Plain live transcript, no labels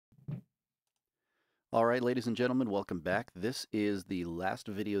All right, ladies and gentlemen, welcome back. This is the last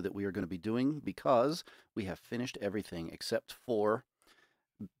video that we are going to be doing because we have finished everything except for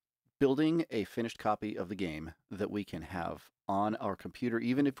building a finished copy of the game that we can have on our computer.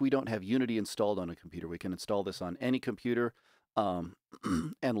 Even if we don't have Unity installed on a computer, we can install this on any computer um,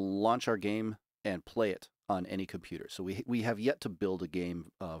 and launch our game and play it on any computer. So we have yet to build a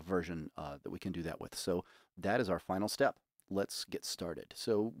game version that we can do that with. So that is our final step. Let's get started.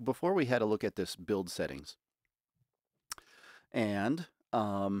 So before we had a look at this build settings, and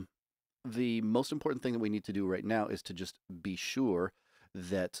the most important thing that we need to do right now is to just be sure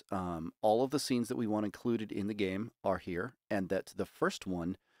that all of the scenes that we want included in the game are here, and that the first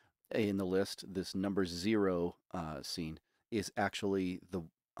one in the list, this number 0 scene, is actually the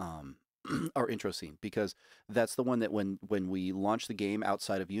our intro scene, because that's the one that when we launch the game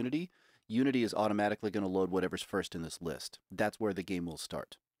outside of Unity, Unity is automatically going to load whatever's first in this list. That's where the game will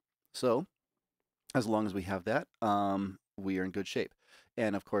start. So as long as we have that, we are in good shape.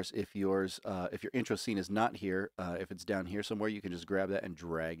 And of course, if your intro scene is not here, if it's down here somewhere, you can just grab that and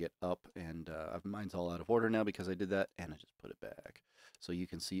drag it up. And mine's all out of order now because I did that, and I just put it back. So you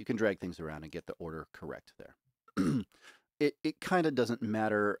can see, you can drag things around and get the order correct there. It kind of doesn't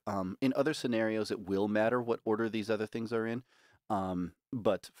matter. In other scenarios, it will matter what order these other things are in.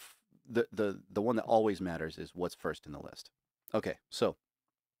 But the one that always matters is what's first in the list. Okay, so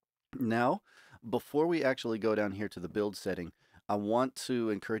now, before we actually go down here to the build setting, I want to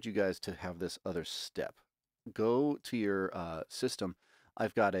encourage you guys to have this other step. Go to your system.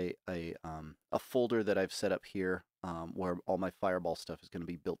 I've got a folder that I've set up here where all my Fireball stuff is going to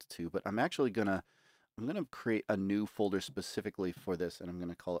be built to, but I'm actually gonna create a new folder specifically for this, and I'm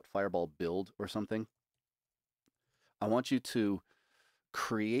gonna call it Fireball Build or something. I want you to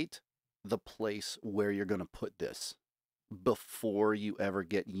create the place where you're going to put this before you ever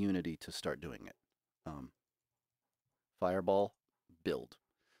get Unity to start doing it. Fireball Build.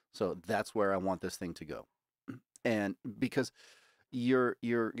 So that's where I want this thing to go. And because your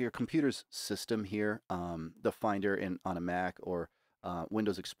computer's system here, the Finder on a Mac or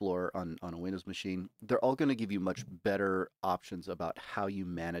Windows Explorer on a Windows machine, they're all going to give you much better options about how you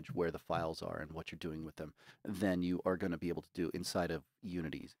manage where the files are and what you're doing with them than you are going to be able to do inside of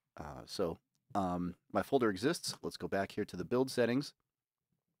Unity. So my folder exists. Let's go back here to the build settings.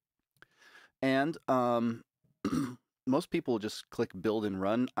 And most people just click build and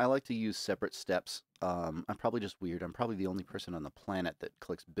run. I like to use separate steps. I'm probably just weird. I'm probably the only person on the planet that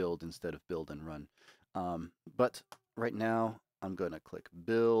clicks build instead of build and run. But right now, I'm going to click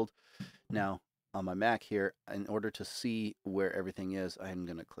build. Now, on my Mac here, in order to see where everything is, I'm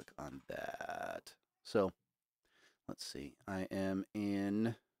going to click on that. So let's see. I am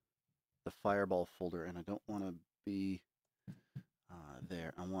in the Fireball folder, and I don't want to be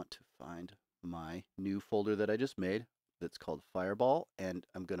there. I want to find my new folder that I just made that's called Fireball, and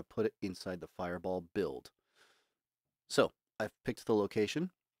I'm going to put it inside the Fireball build. So I've picked the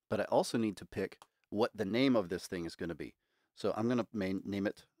location, but I also need to pick what the name of this thing is going to be. So I'm going to name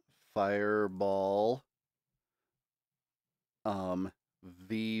it Fireball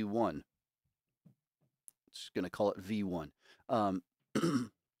V1. Just going to call it V1.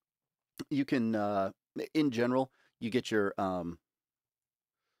 You can, in general, you get your,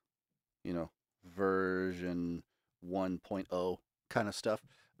 version 1.0 kind of stuff.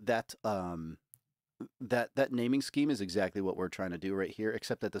 That naming scheme is exactly what we're trying to do right here,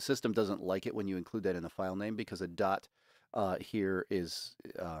 except that the system doesn't like it when you include that in the file name, because a dot here is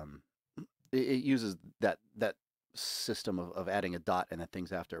it uses that system of adding a dot and then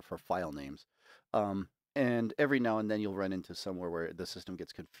things after for file names. And every now and then you'll run into somewhere where the system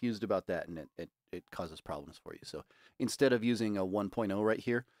gets confused about that, and it causes problems for you. So instead of using a 1.0 right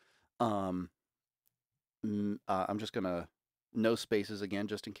here, I'm just going to no spaces again,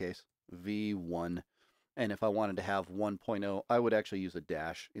 just in case, V1. And if I wanted to have 1.0, I would actually use a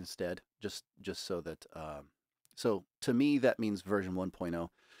dash instead, just so that, so to me, that means version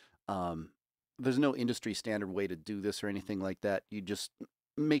 1.0. There's no industry standard way to do this or anything like that. You just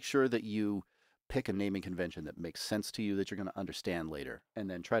make sure that you pick a naming convention that makes sense to you, that you're going to understand later, and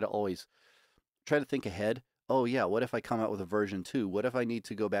then try to think ahead. Oh yeah, what if I come out with a version 2? What if I need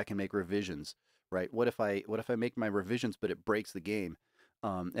to go back and make revisions, right? What if I make my revisions but it breaks the game,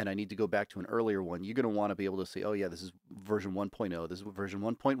 and I need to go back to an earlier one? You're going to want to be able to say, oh yeah, this is version 1.0, this is version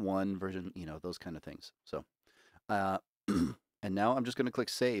 1.1, version, those kind of things. So and now I'm just going to click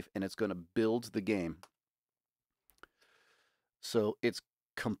save, and it's going to build the game. So it's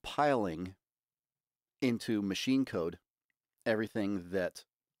compiling into machine code everything that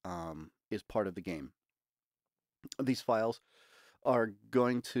is part of the game. These files are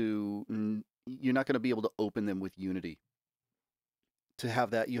going to you're not going to be able to open them with Unity. To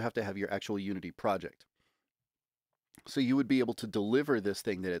have that, you have to have your actual Unity project. So you would be able to deliver this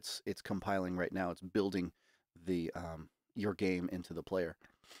thing that it's compiling right now. It's building the your game into the player,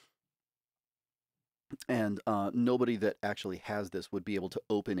 and nobody that actually has this would be able to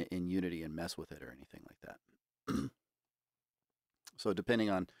open it in Unity and mess with it or anything like that. So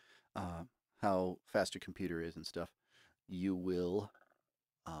depending on how fast your computer is and stuff, you will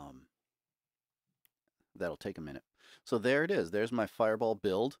that'll take a minute. So there it is. There's my Fireball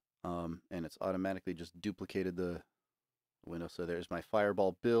build, and it's automatically just duplicated the window. So there's my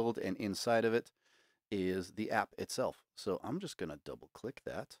Fireball build, and inside of it is the app itself. So I'm just going to double click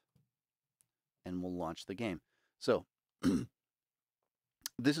that, and we'll launch the game. So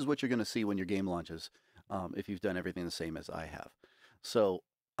this is what you're going to see when your game launches, if you've done everything the same as I have. So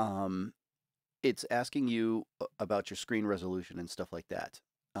it's asking you about your screen resolution and stuff like that.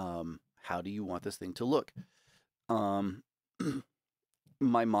 How do you want this thing to look? My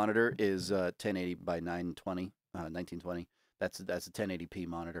monitor is 1080 by 920, 1920. That's a 1080p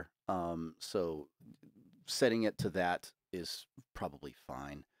monitor. So setting it to that is probably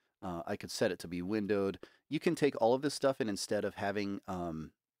fine. I could set it to be windowed. You can take all of this stuff, and instead of having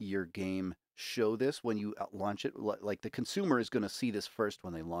your game show this when you launch it, like the consumer is going to see this first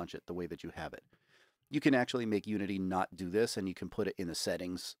when they launch it, the way that you have it. You can actually make Unity not do this, and you can put it in the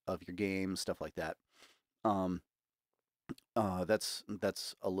settings of your game, stuff like that. That's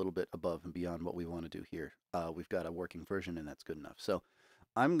a little bit above and beyond what we want to do here. We've got a working version, and that's good enough. So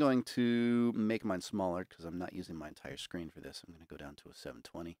I'm going to make mine smaller because I'm not using my entire screen for this. I'm going to go down to a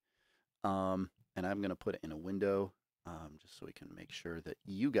 720. And I'm going to put it in a window, just so we can make sure that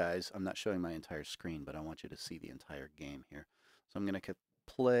you guys, I'm not showing my entire screen, but I want you to see the entire game here. So I'm going to hit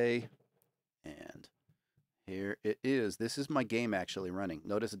play, and here it is. This is my game actually running.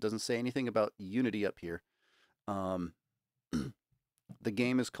 Notice it doesn't say anything about Unity up here. The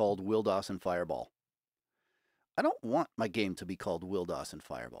game is called Will Dawson Fireball. I don't want my game to be called Will Dawson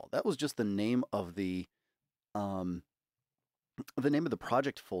Fireball. That was just the name of the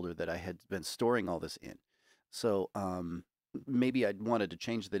project folder that I had been storing all this in. So maybe I wanted to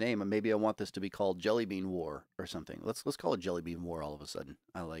change the name, and maybe I want this to be called Jelly Bean War or something. Let's call it Jelly Bean War all of a sudden.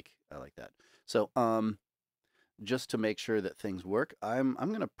 I like that. So just to make sure that things work, I'm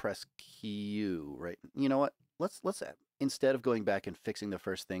gonna press Q. Right? You know what? Let's instead of going back and fixing the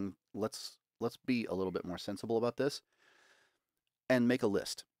first thing, let's be a little bit more sensible about this and make a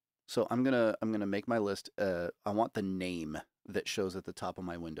list. So I'm gonna make my list. I want the name that shows at the top of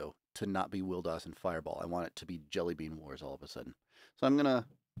my window to not be Will Dawson Fireball. I want it to be Jelly Bean Wars all of a sudden. So I'm gonna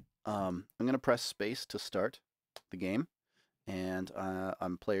press space to start the game, and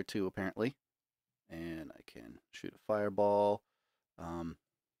I'm player 2 apparently, and I can shoot a fireball.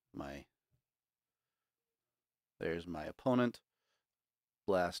 There's my opponent.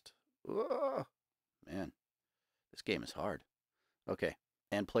 Blast. Oh, man, this game is hard. Okay,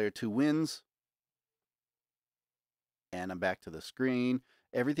 and player 2 wins. And I'm back to the screen.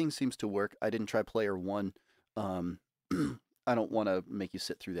 Everything seems to work. I didn't try player 1. I don't want to make you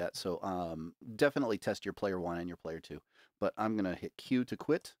sit through that. So definitely test your player 1 and your player 2. But I'm going to hit Q to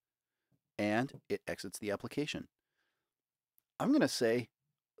quit, and it exits the application. I'm going to say,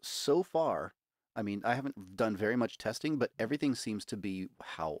 so far, I mean, I haven't done very much testing, but everything seems to be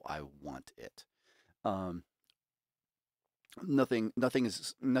how I want it. Nothing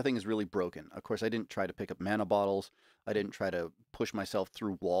is really broken. Of course, I didn't try to pick up mana bottles. I didn't try to push myself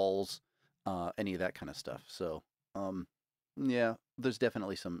through walls, any of that kind of stuff. So, yeah, there's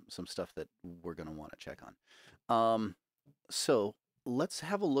definitely some stuff that we're gonna want to check on. So let's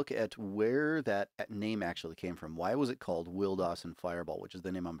have a look at where that name actually came from. Why was it called Will Dawson Fireball, which is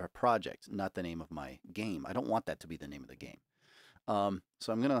the name of my project, not the name of my game? I don't want that to be the name of the game.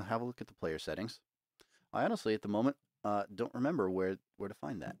 So I'm gonna have a look at the player settings. I honestly, at the moment, don't remember where to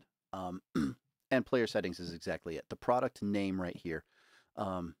find that. And player settings is exactly it. The product name right here.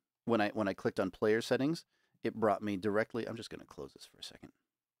 When I clicked on player settings, it brought me directly. I'm just going to close this for a second,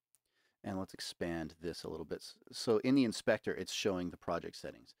 and let's expand this a little bit. So in the inspector, it's showing the project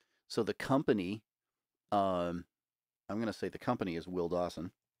settings. So the company, I'm going to say the company is Will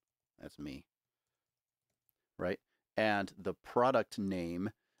Dawson. That's me, right? And the product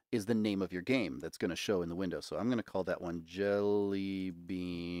name is the name of your game that's going to show in the window. So I'm going to call that one Jelly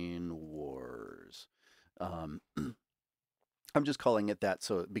Bean Wars. I'm just calling it that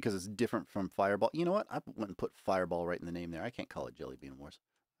so because it's different from Fireball. You know what? I went and put Fireball right in the name there. I can't call it Jelly Bean Wars.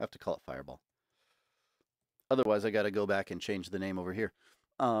 I have to call it Fireball. Otherwise, I got to go back and change the name over here.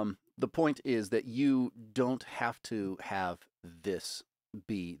 The point is that you don't have to have this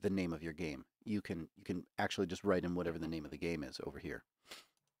be the name of your game. You can actually just write in whatever the name of the game is over here.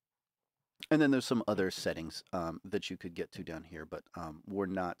 And then there's some other settings that you could get to down here, but we're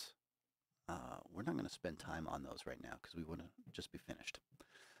not going to spend time on those right now because we want to just be finished.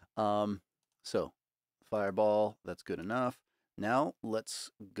 So Fireball, that's good enough. Now let's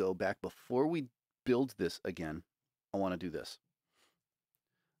go back. Before we build this again, I want to do this.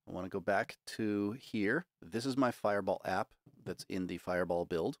 I want to go back to here. This is my Fireball app that's in the Fireball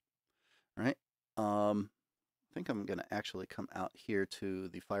build. All right. I think I'm going to actually come out here to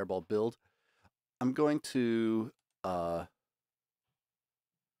the Fireball build. I'm going to I'm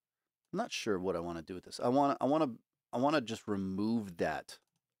not sure what I want to do with this. I want to just remove that.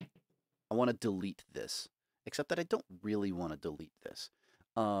 I want to delete this, except that I don't really want to delete this.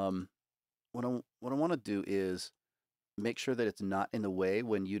 What I want to do is make sure that it's not in the way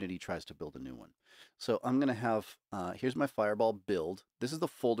when Unity tries to build a new one. So I'm going to have, here's my Fireball build. This is the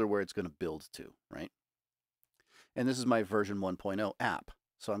folder where it's going to build to, right? And this is my version 1.0 app.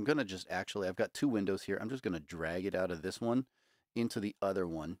 So I'm going to just actually, I've got two windows here. I'm just going to drag it out of this one into the other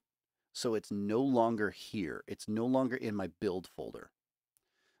one. So it's no longer here. It's no longer in my build folder.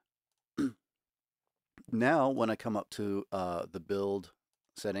 Now, when I come up to the build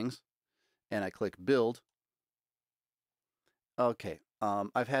settings and I click build, okay,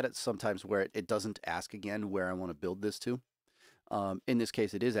 I've had it sometimes where it doesn't ask again where I want to build this to. In this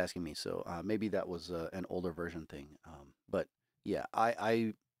case, it is asking me, so maybe that was an older version thing. But yeah,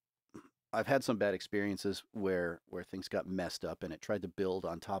 I've had some bad experiences where things got messed up and it tried to build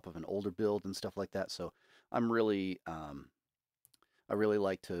on top of an older build and stuff like that. So I'm really, I really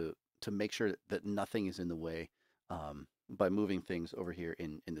like to make sure that nothing is in the way by moving things over here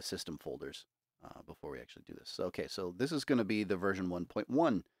in the system folders before we actually do this. So, okay, so this is going to be the version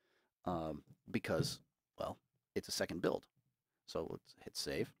 1.1 because, well, it's a second build. So let's hit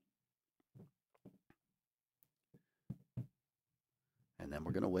save. And then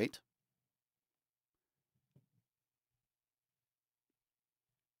we're going to wait.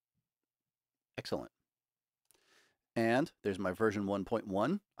 Excellent. And there's my version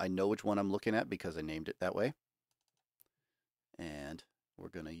 1.1. I know which one I'm looking at because I named it that way. And we're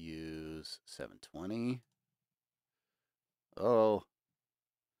going to use 720. Oh,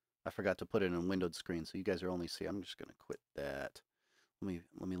 I forgot to put it in a windowed screen, so you guys are only seeing. I'm just going to quit that. Let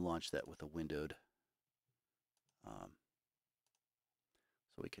me launch that with a windowed. So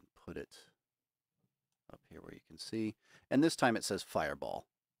we can put it up here where you can see. And this time it says Fireball,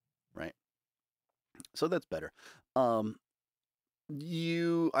 right? So that's better. I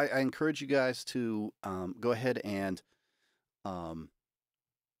encourage you guys to go ahead and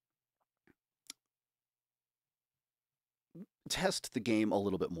test the game a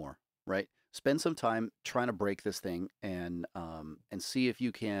little bit more, right? Spend some time trying to break this thing and see if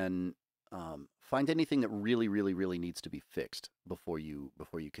you can find anything that really, really, really needs to be fixed before you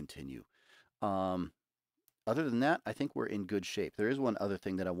continue. Other than that, I think we're in good shape. There is one other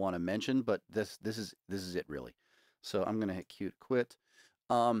thing that I want to mention, but this is it really. So I'm gonna hit quit.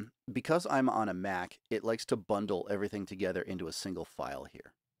 Because I'm on a Mac, it likes to bundle everything together into a single file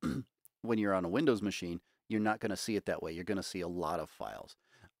here. When you're on a Windows machine, you're not going to see it that way. You're going to see a lot of files.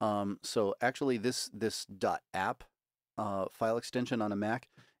 So actually, this .app file extension on a Mac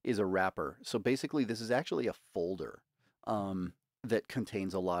is a wrapper. So basically, this is actually a folder that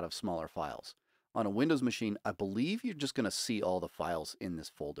contains a lot of smaller files. On a Windows machine, I believe you're just going to see all the files in this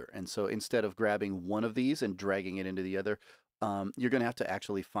folder. And so instead of grabbing one of these and dragging it into the other, you're going to have to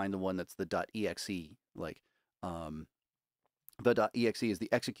actually find the one that's the .exe. Like the .exe is the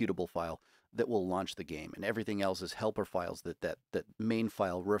executable file that will launch the game, and everything else is helper files that main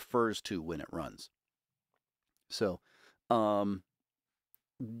file refers to when it runs. So, yeah,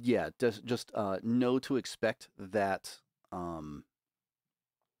 just know to expect that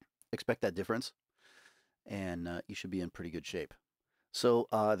difference, and you should be in pretty good shape. So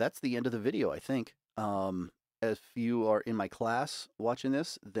that's the end of the video, I think. If you are in my class watching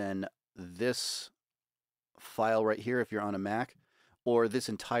this, then this file right here, if you're on a Mac, or this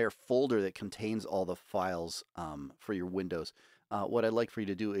entire folder that contains all the files for your Windows, what I'd like for you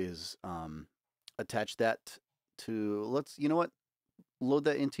to do is attach that to, you know what, load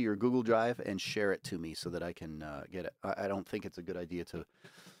that into your Google Drive and share it to me so that I can get it. I don't think it's a good idea to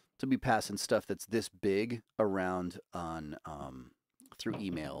be passing stuff that's this big around on through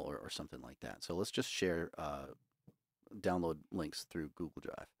email or something like that. So let's just share download links through Google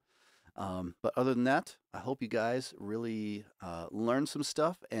Drive. But other than that, I hope you guys really learned some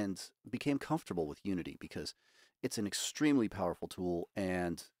stuff and became comfortable with Unity, because it's an extremely powerful tool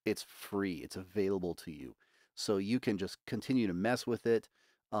and it's free. It's available to you. so you can just continue to mess with it,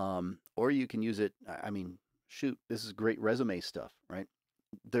 or you can use it. I mean, shoot, this is great resume stuff, right?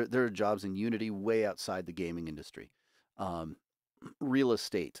 There are jobs in Unity way outside the gaming industry, um, real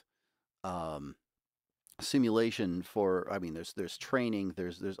estate, um, simulation for. I mean, there's training,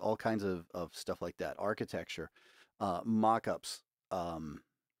 there's all kinds of stuff like that, architecture, mock-ups. Um,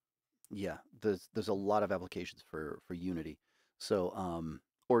 yeah, there's a lot of applications for Unity. So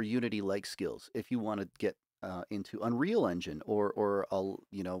or Unity like skills. If you want to get into Unreal Engine or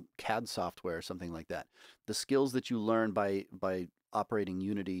CAD software or something like that, the skills that you learn by operating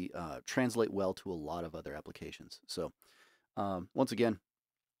Unity translate well to a lot of other applications. So once again,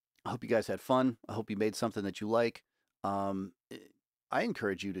 I hope you guys had fun. I hope you made something that you like. Um, eh, I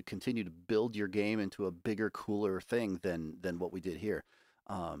encourage you to continue to build your game into a bigger, cooler thing than what we did here.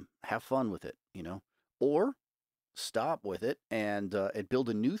 Have fun with it, or stop with it and build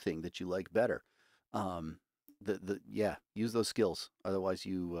a new thing that you like better. Um, yeah, use those skills. Otherwise,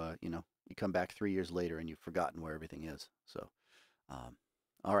 you come back 3 years later and you've forgotten where everything is. So, um,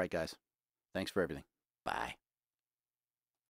 all right, guys, thanks for everything. Bye.